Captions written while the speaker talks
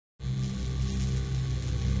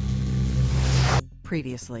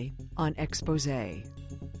Previously on Expose.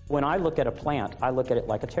 When I look at a plant, I look at it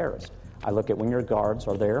like a terrorist. I look at when your guards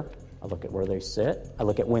are there. I look at where they sit. I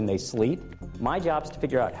look at when they sleep. My job is to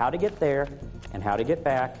figure out how to get there and how to get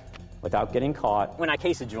back without getting caught. When I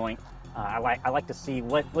case a joint, I like to see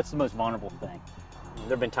what's the most vulnerable thing.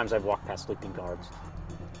 There have been times I've walked past sleeping guards.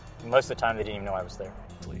 Most of the time, they didn't even know I was there.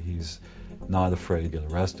 He's not afraid to get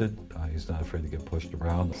arrested. He's not afraid to get pushed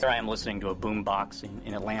around. Here I am listening to a boom box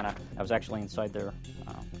in Atlanta. I was actually inside their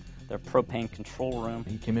propane control room.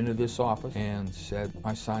 He came into this office and said,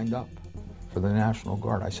 I signed up for the National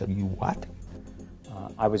Guard. I said, you what?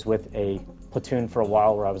 I was with a platoon for a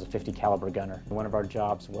while where I was a .50 caliber gunner. One of our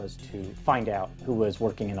jobs was to find out who was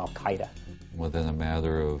working in Al-Qaeda. Within a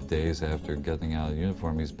matter of days after getting out of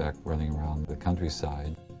uniform, he's back running around the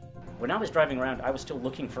countryside. When I was driving around, I was still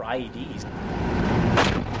looking for IEDs.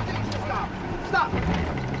 Stop!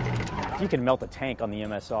 If you can melt a tank on the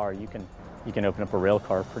MSR, you can open up a rail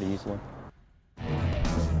car pretty easily.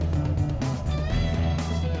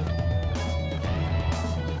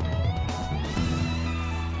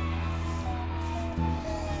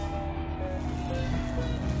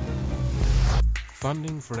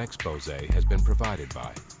 Funding for Expose has been provided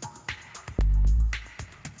by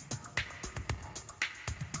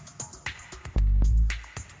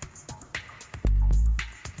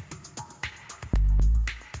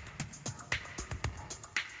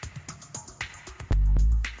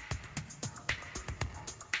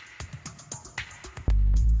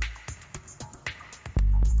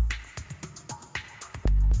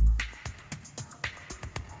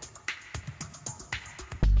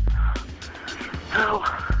Help.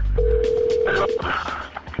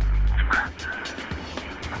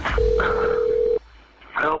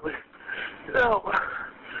 Help me. Help.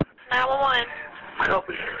 911. Help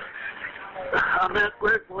me. I'm at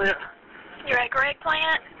Greg Plant. You're at Greg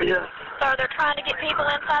Plant? Yes. Sir, they're trying to get people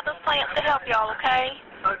inside those plants to help y'all, okay?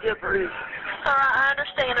 I can't breathe. Sir, I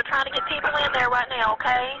understand. They're trying to get people in there right now,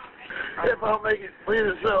 okay? If I'll make it clean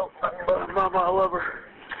itself, Mama, I love her.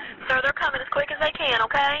 Sir, they're coming as quick as they can,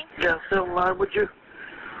 okay? Yeah, still in line with you.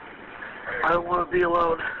 I don't want to be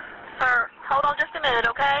alone. Sir, hold on just a minute,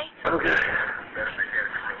 okay? Okay.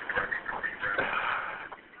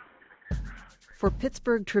 For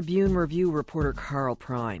Pittsburgh Tribune Review reporter Carl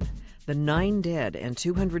Prine, the 9 dead and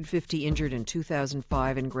 250 injured in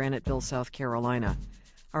 2005 in Graniteville, South Carolina,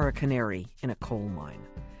 are a canary in a coal mine.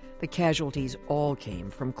 The casualties all came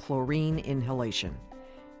from chlorine inhalation.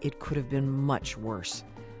 It could have been much worse.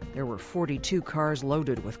 There were 42 cars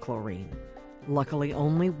loaded with chlorine. Luckily,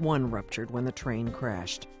 only one ruptured when the train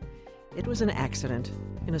crashed. It was an accident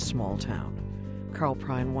in a small town. Carl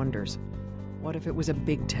Prine wonders, what if it was a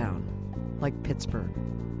big town, like Pittsburgh?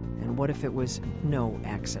 And what if it was no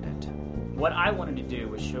accident? What I wanted to do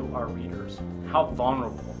was show our readers how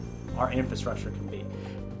vulnerable our infrastructure can be.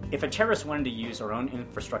 If a terrorist wanted to use our own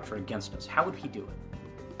infrastructure against us, how would he do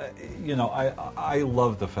it? I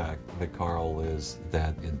love the fact that Carl is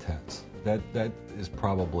that intense. That is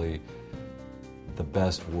probably the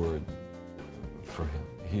best word for him.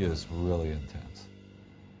 He is really intense.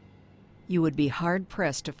 You would be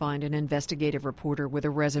hard-pressed to find an investigative reporter with a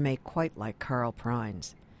resume quite like Carl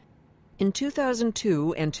Prine's. In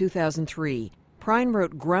 2002 and 2003, Prine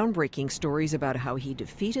wrote groundbreaking stories about how he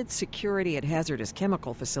defeated security at hazardous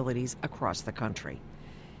chemical facilities across the country.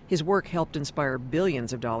 His work helped inspire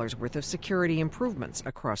billions of dollars worth of security improvements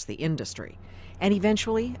across the industry, and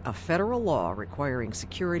eventually a federal law requiring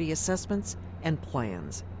security assessments and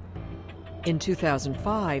plans. In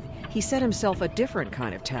 2005, he set himself a different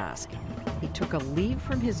kind of task. He took a leave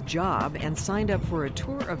from his job and signed up for a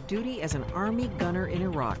tour of duty as an Army gunner in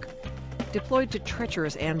Iraq. Deployed to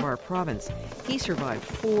treacherous Anbar province, he survived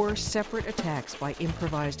 4 separate attacks by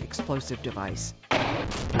improvised explosive device.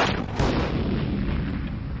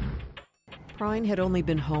 Prine had only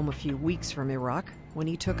been home a few weeks from Iraq when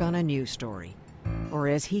he took on a new story, or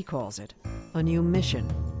as he calls it, a new mission: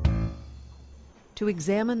 to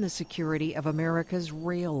examine the security of America's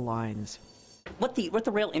rail lines. What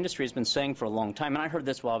the rail industry has been saying for a long time, and I heard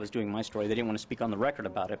this while I was doing my story, they didn't want to speak on the record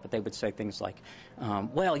about it, but they would say things like,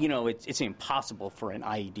 it's impossible for an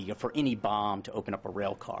IED or for any bomb to open up a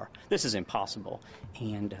rail car. This is impossible.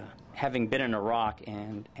 And having been in Iraq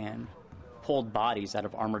and pulled bodies out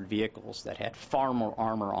of armored vehicles that had far more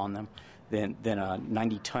armor on them than a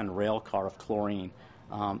 90-ton rail car of chlorine,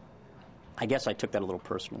 I guess I took that a little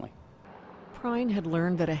personally. Prine had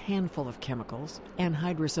learned that a handful of chemicals,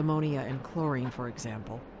 anhydrous ammonia and chlorine, for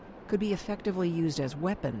example, could be effectively used as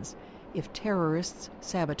weapons if terrorists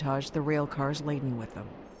sabotaged the rail cars laden with them.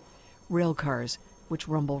 Rail cars which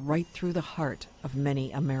rumble right through the heart of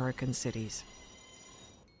many American cities.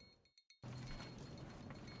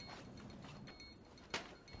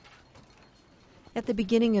 At the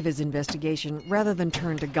beginning of his investigation, rather than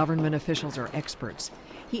turn to government officials or experts,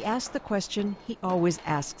 he asked the question he always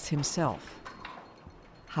asks himself.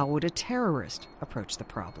 How would a terrorist approach the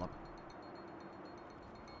problem?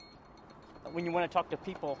 When you want to talk to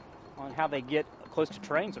people on how they get close to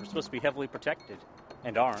trains that are supposed to be heavily protected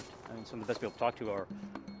and aren't, I mean, some of the best people to talk to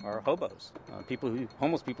are hobos,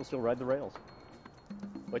 homeless people still ride the rails.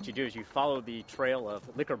 What you do is you follow the trail of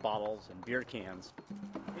liquor bottles and beer cans.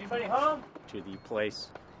 Anybody home? To the place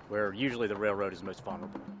where usually the railroad is most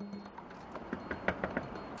vulnerable.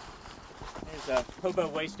 There's a hobo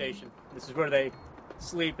way station. This is where they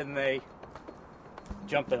sleep and they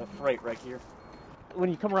jump the freight right here. When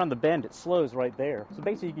you come around the bend, it slows right there. So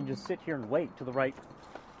basically you can just sit here and wait till the right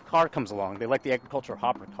car comes along. They like the agricultural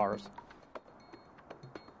hopper cars.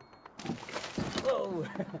 Whoa!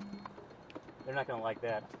 They're not going to like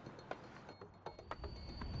that.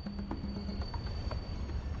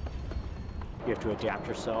 You have to adapt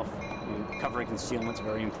yourself. Covering concealment's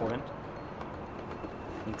very important.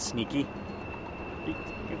 It's sneaky.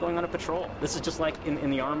 You're going on a patrol. This is just like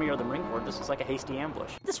in the Army or the Marine Corps. This is like a hasty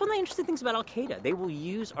ambush. This is one of the interesting things about Al-Qaeda. They will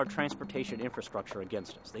use our transportation infrastructure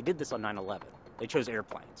against us. They did this on 9/11. They chose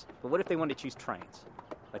airplanes. But what if they wanted to choose trains,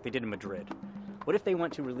 like they did in Madrid? What if they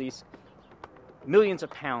want to release millions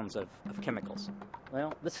of pounds of chemicals?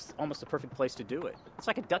 Well, this is almost the perfect place to do it. It's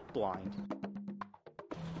like a duck blind.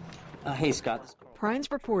 Hey, Scott. Prine's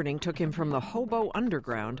reporting took him from the hobo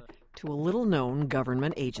underground to a little-known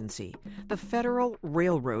government agency, the Federal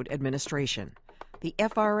Railroad Administration. The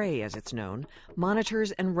FRA, as it's known,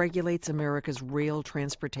 monitors and regulates America's rail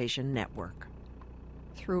transportation network.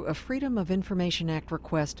 Through a Freedom of Information Act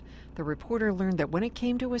request, the reporter learned that when it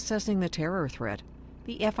came to assessing the terror threat,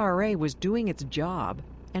 the FRA was doing its job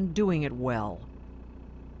and doing it well.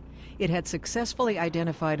 It had successfully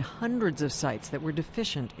identified hundreds of sites that were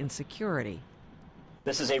deficient in security.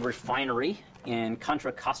 This is a refinery in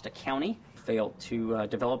Contra Costa County. Failed to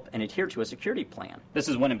develop and adhere to a security plan. This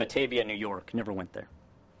is one in Batavia, New York. Never went there.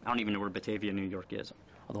 I don't even know where Batavia, New York is,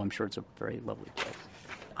 although I'm sure it's a very lovely place.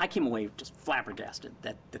 I came away just flabbergasted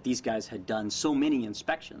that these guys had done so many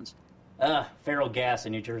inspections. Feral gas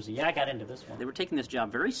in New Jersey. Yeah, I got into this one. They were taking this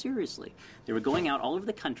job very seriously. They were going out all over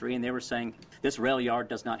the country and they were saying, this rail yard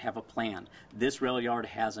does not have a plan. This rail yard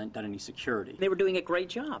hasn't done any security. They were doing a great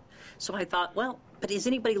job. So I thought, well, but is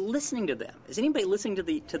anybody listening to them? Is anybody listening to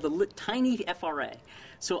the tiny FRA?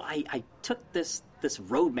 So I took this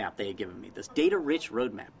roadmap they had given me, this data-rich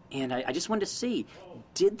roadmap, and I just wanted to see,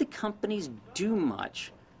 did the companies do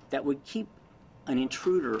much that would keep an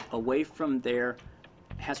intruder away from their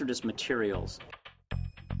hazardous materials?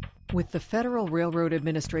 With the Federal Railroad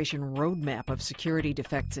Administration roadmap of security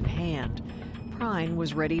defects in hand, Prine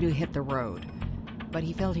was ready to hit the road. But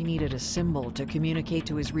he felt he needed a symbol to communicate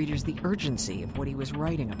to his readers the urgency of what he was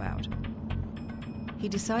writing about. He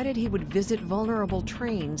decided he would visit vulnerable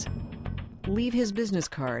trains, leave his business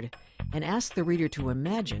card, and ask the reader to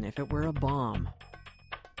imagine if it were a bomb.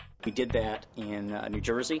 We did that in New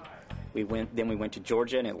Jersey. Then we went to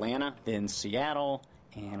Georgia and Atlanta, then Seattle,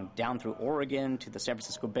 and down through Oregon to the San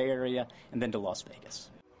Francisco Bay Area, and then to Las Vegas.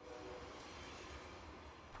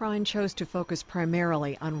 Prine chose to focus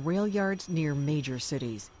primarily on rail yards near major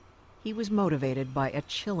cities. He was motivated by a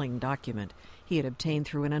chilling document he had obtained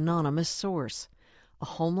through an anonymous source, a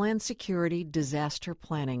Homeland Security disaster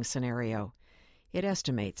planning scenario. It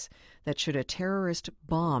estimates that should a terrorist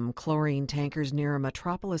bomb chlorine tankers near a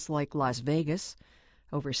metropolis like Las Vegas,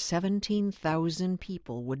 over 17,000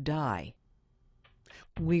 people would die.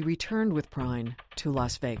 We returned with Prine to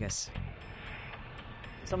Las Vegas.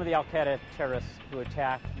 Some of the Al-Qaeda terrorists who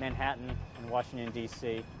attacked Manhattan and Washington,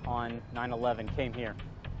 D.C. on 9/11 came here.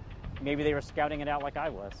 Maybe they were scouting it out like I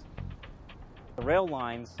was. The rail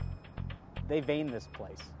lines, they vein this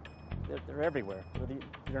place. They're everywhere.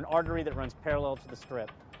 They're an artery that runs parallel to the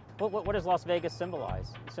Strip. What does Las Vegas symbolize?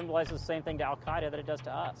 It symbolizes the same thing to Al-Qaeda that it does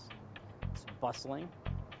to us. It's bustling.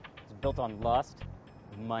 It's built on lust,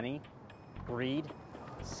 money, greed,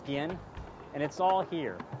 skin, and it's all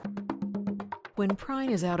here. When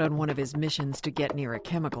Prine is out on one of his missions to get near a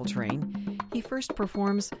chemical train, he first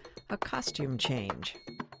performs a costume change.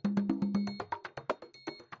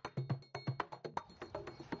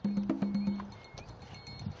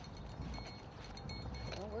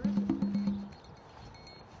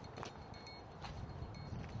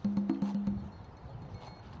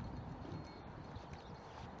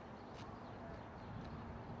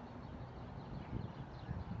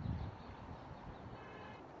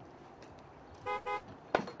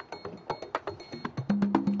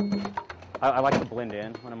 I like to blend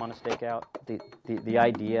in when I'm on a stakeout. The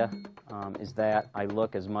idea is that I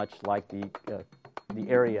look as much like the the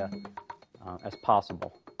area as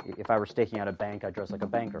possible. If I were staking out a bank, I'd dress like a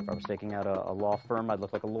banker. If I were staking out a law firm, I'd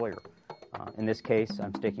look like a lawyer. In this case,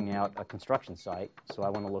 I'm staking out a construction site, so I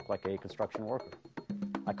want to look like a construction worker.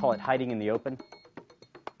 I call it hiding in the open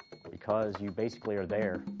because you basically are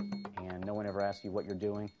there and no one ever asks you what you're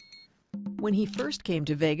doing. When he first came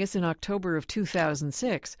to Vegas in October of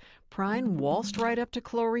 2006, Prine waltzed right up to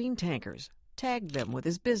chlorine tankers, tagged them with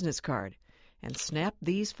his business card, and snapped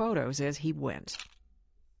these photos as he went.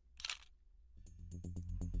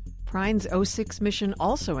 Prine's 06 mission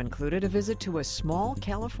also included a visit to a small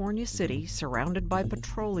California city surrounded by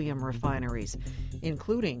petroleum refineries,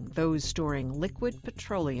 including those storing liquid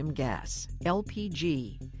petroleum gas,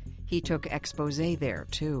 LPG. He took exposé there,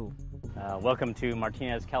 too. Welcome to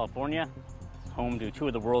Martinez, California. It's home to two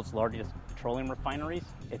of the world's largest petroleum refineries.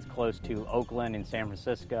 It's close to Oakland and San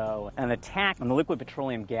Francisco. An attack on the liquid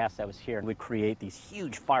petroleum gas that was here would create these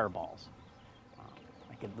huge fireballs.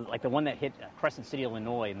 Like the one that hit Crescent City,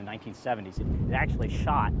 Illinois in the 1970s. It actually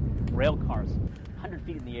shot rail cars 100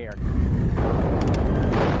 feet in the air.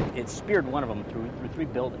 It speared one of them through 3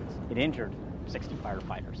 buildings. It injured 60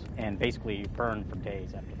 firefighters and basically burned for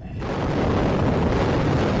days after that.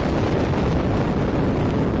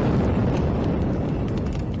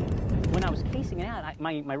 When I was casing it out,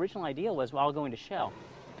 my original idea was, well, I'll go into Shell.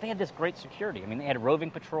 They had this great security. I mean, they had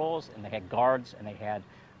roving patrols, and they had guards, and they had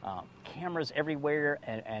cameras everywhere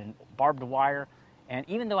and barbed wire. And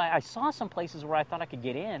even though I saw some places where I thought I could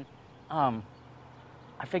get in,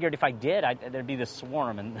 I figured if I did, there'd be this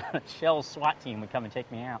swarm, and Shell's SWAT team would come and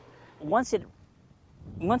take me out. Once it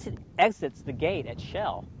exits the gate at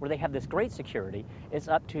Shell, where they have this great security, it's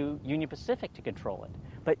up to Union Pacific to control it.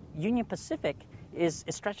 But Union Pacific it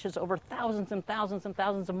stretches over thousands and thousands and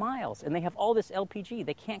thousands of miles, and they have all this LPG.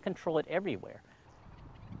 They can't control it everywhere.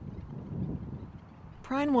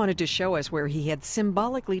 Prine wanted to show us where he had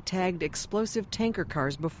symbolically tagged explosive tanker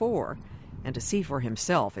cars before, and to see for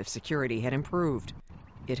himself if security had improved.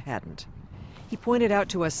 It hadn't. He pointed out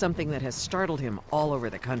to us something that has startled him all over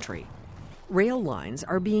the country. Rail lines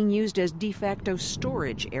are being used as de facto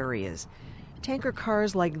storage areas. Tanker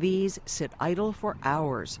cars like these sit idle for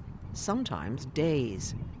hours, sometimes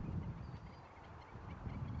days.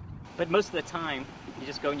 But most of the time, you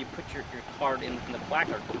just go and you put your card in the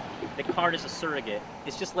placard. The card is a surrogate.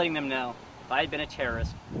 It's just letting them know, if I had been a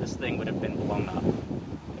terrorist, this thing would have been blown up.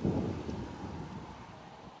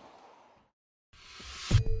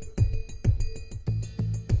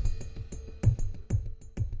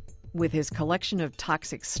 With his collection of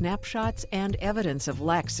toxic snapshots and evidence of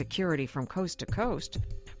lax security from coast to coast,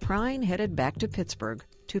 Prine headed back to Pittsburgh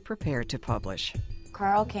to prepare to publish.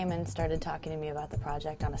 Carl came and started talking to me about the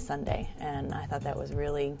project on a Sunday, and I thought that was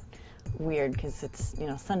really weird because it's,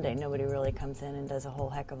 Sunday, nobody really comes in and does a whole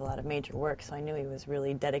heck of a lot of major work, so I knew he was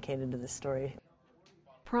really dedicated to this story.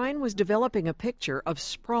 Prine was developing a picture of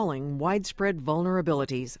sprawling, widespread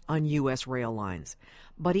vulnerabilities on U.S. rail lines,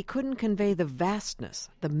 but he couldn't convey the vastness,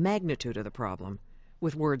 the magnitude of the problem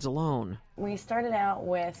with words alone. We started out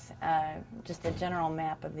with just a general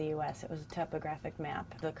map of the U.S. It was a topographic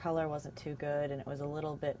map. The color wasn't too good, and it was a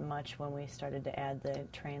little bit much when we started to add the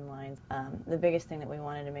train lines. The biggest thing that we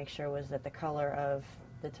wanted to make sure was that the color of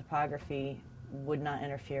the topography would not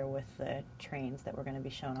interfere with the trains that were going to be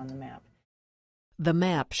shown on the map. The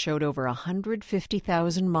map showed over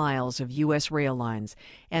 150,000 miles of U.S. rail lines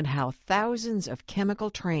and how thousands of chemical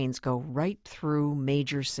trains go right through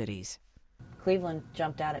major cities. Cleveland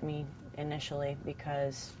jumped out at me initially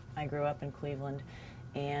because I grew up in Cleveland,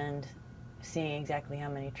 and seeing exactly how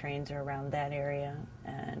many trains are around that area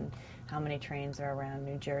and how many trains are around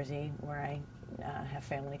New Jersey, where I have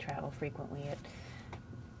family travel frequently, it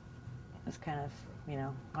was kind of,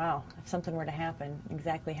 wow, if something were to happen,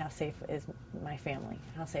 exactly how safe is my family?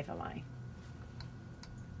 How safe am I?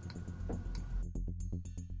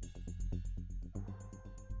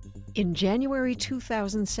 In January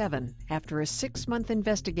 2007, after a 6-month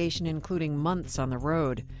investigation including months on the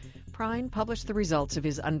road, Prine published the results of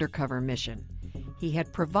his undercover mission. He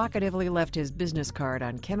had provocatively left his business card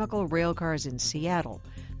on chemical rail cars in Seattle,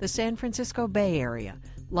 the San Francisco Bay Area,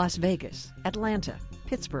 Las Vegas, Atlanta,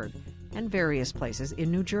 Pittsburgh, and various places in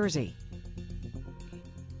New Jersey.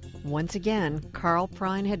 Once again, Carl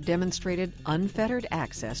Prine had demonstrated unfettered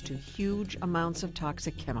access to huge amounts of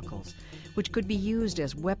toxic chemicals, which could be used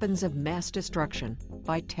as weapons of mass destruction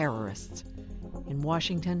by terrorists. In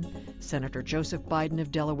Washington, Senator Joseph Biden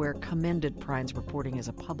of Delaware commended Prine's reporting as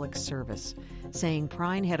a public service, saying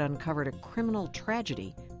Prine had uncovered a criminal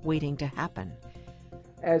tragedy waiting to happen.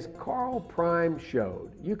 As Carl Prine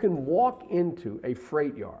showed, you can walk into a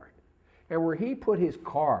freight yard, and where he put his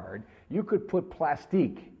card, you could put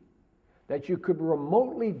plastique that you could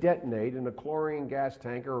remotely detonate in a chlorine gas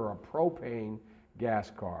tanker or a propane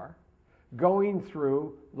gas car going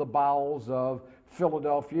through the bowels of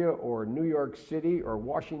Philadelphia or New York City or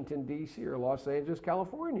Washington, D.C. or Los Angeles,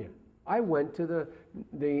 California. I went to the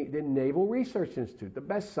Naval Research Institute, the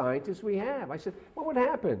best scientists we have. I said, what would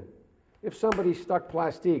happen if somebody stuck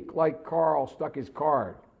plastique like Carl stuck his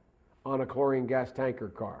card on a chlorine gas tanker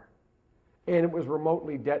car and it was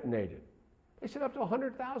remotely detonated? They said up to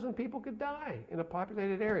 100,000 people could die in a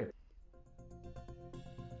populated area.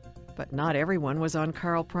 But not everyone was on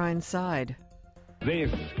Carl Prine's side.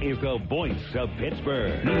 This is the voice of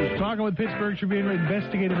Pittsburgh. News Talking with Pittsburgh Tribune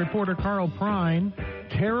investigative reporter Carl Prine.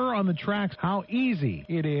 Terror on the tracks, how easy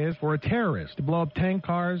it is for a terrorist to blow up tank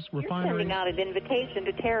cars, refineries. You're sending out an invitation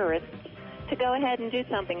to terrorists to go ahead and do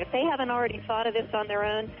something. If they haven't already thought of this on their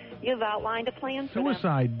own, you've outlined a plan for them.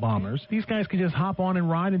 Suicide bombers. These guys can just hop on and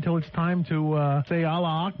ride until it's time to say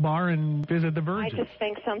Allah Akbar and visit the Virgin. I just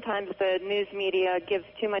think sometimes the news media gives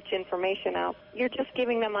too much information out. You're just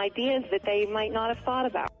giving them ideas that they might not have thought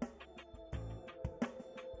about.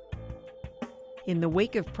 In the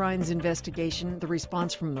wake of Prine's investigation, the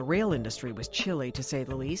response from the rail industry was chilly, to say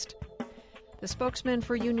the least. The spokesman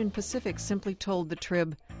for Union Pacific simply told the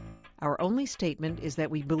Trib, "Our only statement is that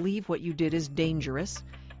we believe what you did is dangerous,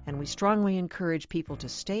 and we strongly encourage people to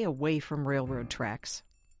stay away from railroad tracks."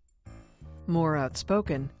 More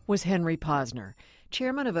outspoken was Henry Posner,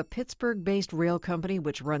 chairman of a Pittsburgh-based rail company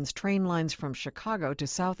which runs train lines from Chicago to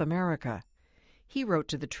South America. He wrote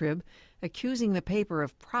to the Trib, accusing the paper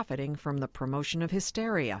of profiting from the promotion of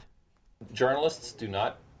hysteria. Journalists do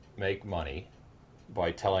not make money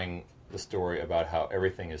by telling the story about how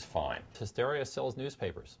everything is fine. Hysteria sells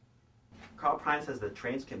newspapers. Carl Prine says that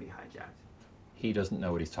trains can be hijacked. He doesn't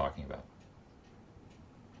know what he's talking about.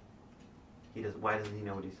 Why doesn't he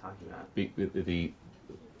know what he's talking about?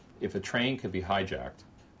 If a train could be hijacked,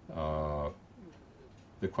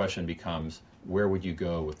 the question becomes, where would you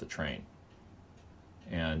go with the train?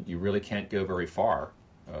 And you really can't go very far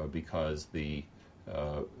because the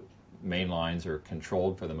main lines are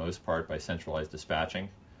controlled for the most part by centralized dispatching.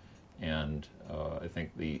 And I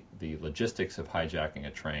think the logistics of hijacking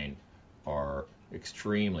a train are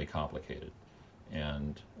extremely complicated.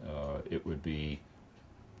 And it would be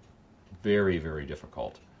very, very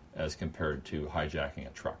difficult as compared to hijacking a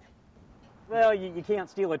truck. Well, you can't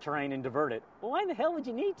steal a train and divert it. Well, why the hell would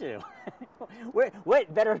you need to?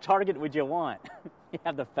 What better target would you want? You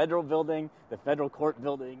have the federal building, the federal court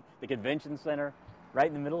building, the convention center, right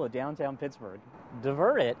in the middle of downtown Pittsburgh.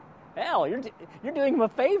 Divert it? Hell, you're doing them a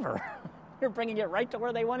favor. You're bringing it right to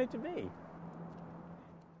where they want it to be.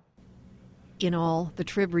 In all, the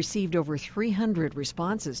Trib received over 300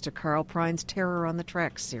 responses to Carl Prine's Terror on the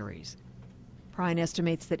Tracks series. Prine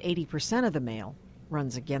estimates that 80% of the mail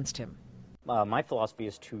runs against him. My philosophy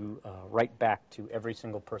is to write back to every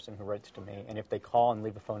single person who writes to me, and if they call and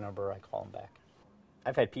leave a phone number, I call them back.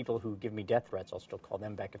 I've had people who give me death threats. I'll still call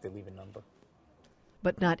them back if they leave a number.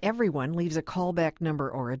 But not everyone leaves a callback number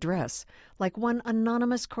or address, like one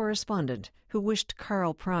anonymous correspondent who wished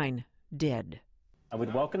Carl Prine dead. I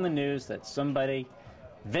would welcome the news that somebody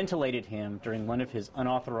ventilated him during one of his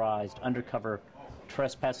unauthorized undercover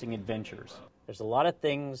trespassing adventures. There's a lot of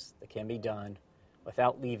things that can be done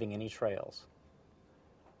without leaving any trails.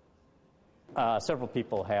 Several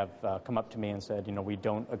people have come up to me and said, we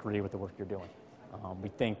don't agree with the work you're doing. We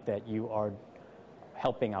think that you are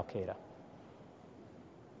helping Al-Qaeda.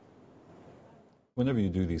 Whenever you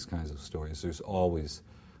do these kinds of stories, there's always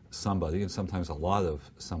somebody, and sometimes a lot of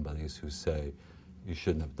somebodies, who say, you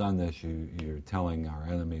shouldn't have done this, you're telling our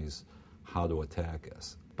enemies how to attack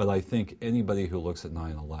us. But I think anybody who looks at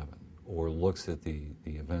 9/11 or looks at the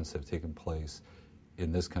events that have taken place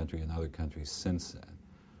in this country and other countries since then,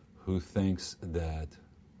 who thinks that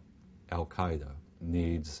Al-Qaeda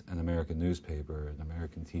needs an American newspaper, an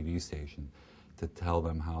American TV station to tell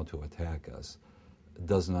them how to attack us,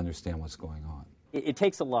 doesn't understand what's going on. It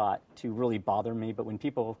takes a lot to really bother me, but when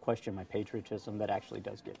people question my patriotism, that actually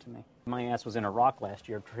does get to me. My ass was in Iraq last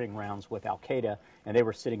year trading rounds with Al-Qaeda, and they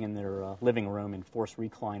were sitting in their living room in forced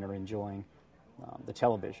recliner enjoying the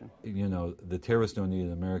television. The terrorists don't need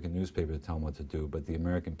an American newspaper to tell them what to do, but the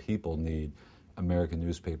American people need American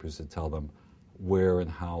newspapers to tell them where and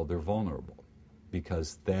how they're vulnerable,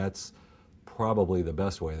 because that's probably the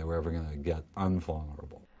best way they're ever going to get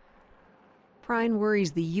unvulnerable. Prine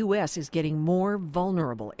worries the U.S. is getting more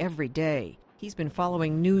vulnerable every day. He's been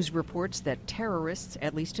following news reports that terrorists,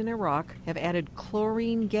 at least in Iraq, have added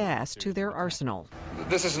chlorine gas to their arsenal.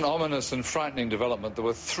 This is an ominous and frightening development. There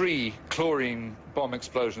were 3 chlorine bomb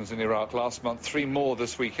explosions in Iraq last month, 3 more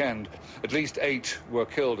this weekend. At least 8 were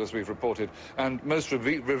killed, as we've reported, and most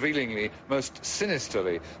revealingly, most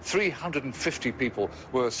sinisterly, 350 people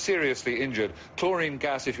were seriously injured. Chlorine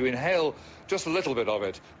gas, if you inhale just a little bit of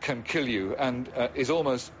it, can kill you and is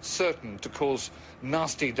almost certain to cause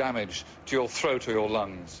nasty damage to your throat or your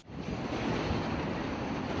lungs.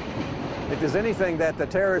 If there's anything that the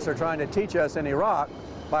terrorists are trying to teach us in Iraq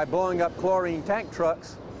by blowing up chlorine tank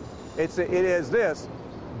trucks, it is this: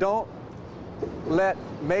 don't let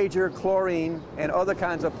major chlorine and other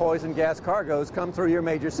kinds of poison gas cargoes come through your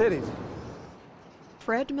major cities.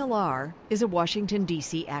 Fred Millar is a Washington,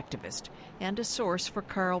 D.C. activist and a source for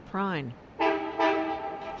Carl Prine.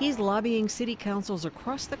 He's lobbying city councils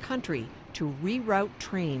across the country to reroute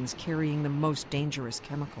trains carrying the most dangerous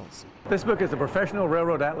chemicals. This book is a professional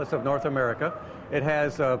railroad atlas of North America. It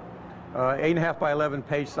has 8.5 by 11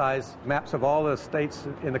 page size maps of all the states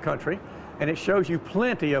in the country, and it shows you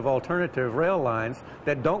plenty of alternative rail lines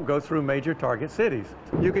that don't go through major target cities.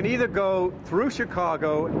 You can either go through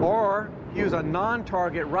Chicago or use a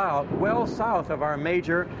non-target route well south of our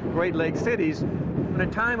major Great Lakes cities. In a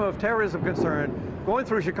time of terrorism concern, going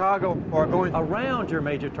through Chicago or going around your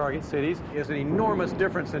major target cities is an enormous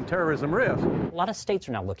difference in terrorism risk. A lot of states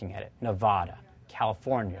are now looking at it. Nevada,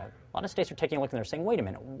 California. A lot of states are taking a look and they're saying, wait a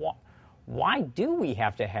minute, why do we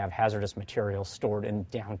have to have hazardous materials stored in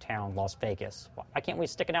downtown Las Vegas? Why can't we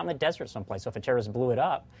stick it out in the desert someplace? So if a terrorist blew it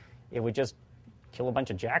up, it would just kill a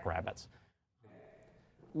bunch of jackrabbits.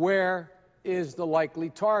 Where is the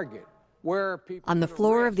likely target? Where are people on the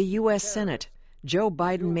floor of the U.S. Senate, Joe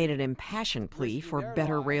Biden made an impassioned plea for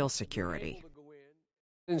better rail security.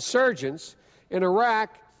 Insurgents in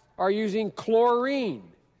Iraq are using chlorine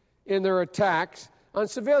in their attacks on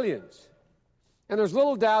civilians. And there's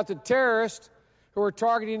little doubt that terrorists who are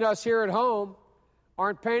targeting us here at home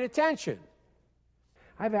aren't paying attention.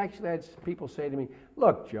 I've actually had people say to me,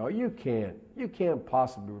 look, Joe, you can't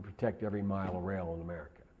possibly protect every mile of rail in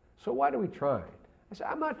America. So why do we try? I said,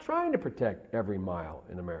 I'm not trying to protect every mile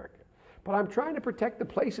in America. But I'm trying to protect the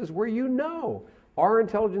places where our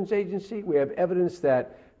intelligence agency, we have evidence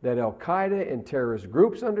that Al-Qaeda and terrorist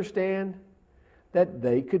groups understand that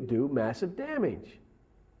they could do massive damage.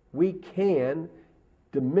 We can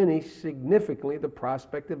diminish significantly the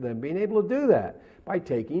prospect of them being able to do that by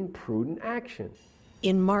taking prudent action.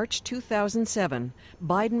 In March 2007,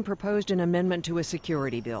 Biden proposed an amendment to a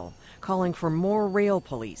security bill calling for more rail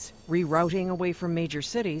police, rerouting away from major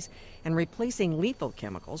cities, and replacing lethal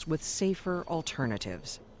chemicals with safer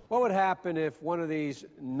alternatives. What would happen if one of these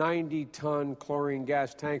 90-ton chlorine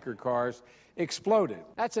gas tanker cars exploded?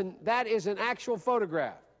 That is an actual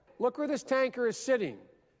photograph. Look where this tanker is sitting.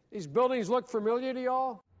 These buildings look familiar to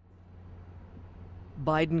y'all?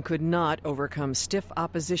 Biden could not overcome stiff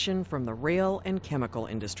opposition from the rail and chemical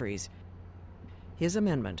industries. His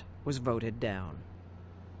amendment was voted down.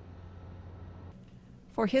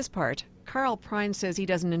 For his part, Carl Prine says he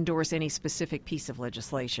doesn't endorse any specific piece of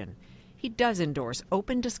legislation. He does endorse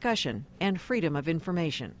open discussion and freedom of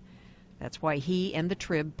information. That's why he and the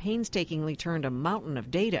Trib painstakingly turned a mountain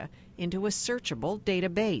of data into a searchable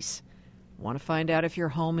database. Want to find out if your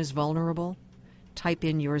home is vulnerable? Type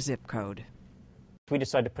in your zip code. We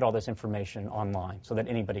decided to put all this information online so that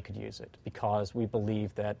anybody could use it because we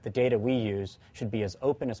believe that the data we use should be as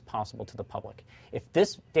open as possible to the public. If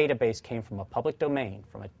this database came from a public domain,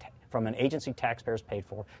 from an agency taxpayers paid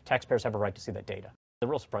for, taxpayers have a right to see that data. The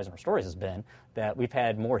real surprise in our stories has been that we've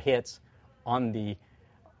had more hits on the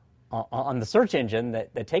search engine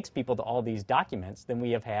that takes people to all these documents than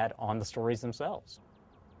we have had on the stories themselves.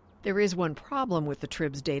 There is one problem with the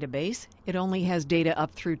Trib's database. It only has data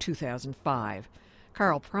up through 2005.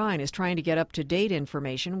 Carl Prine is trying to get up-to-date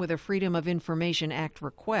information with a Freedom of Information Act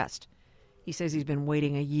request. He says he's been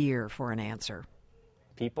waiting a year for an answer.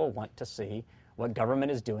 People want to see what government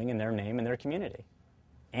is doing in their name and their community.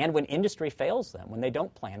 And when industry fails them, when they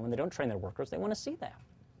don't plan, when they don't train their workers, they want to see that.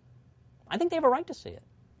 I think they have a right to see it.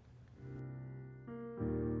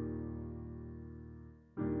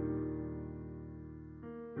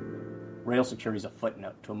 Rail security is a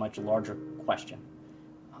footnote to a much larger question.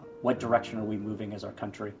 What direction are we moving as our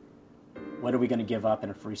country? What are we going to give up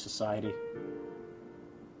in a free society?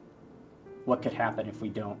 What could happen if we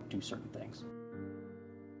don't do certain things?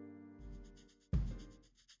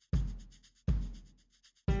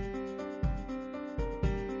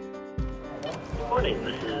 Good morning,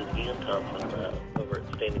 this is Ian Thompson over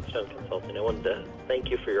at Standing Stone Consulting. I wanted to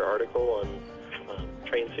thank you for your article on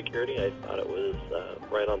train security. I thought it was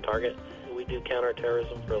right on target. We do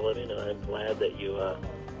counterterrorism for a living, and I'm glad that you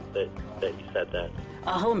that you said that.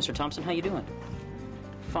 Hello, Mr. Thompson. How you doing?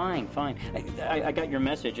 Fine. I got your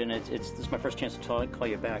message, and this is my first chance to call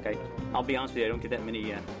you back. I'll be honest with you, I don't get that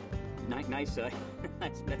many nice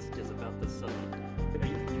messages about this subject.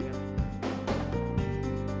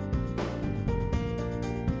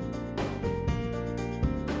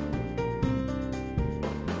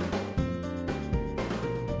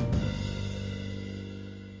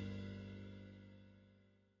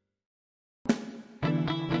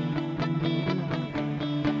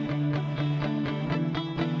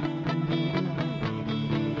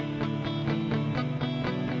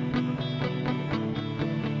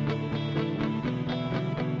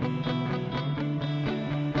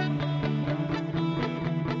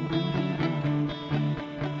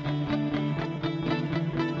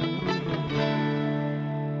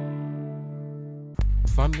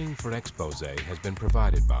 Funding for Expose has been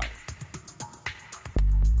provided by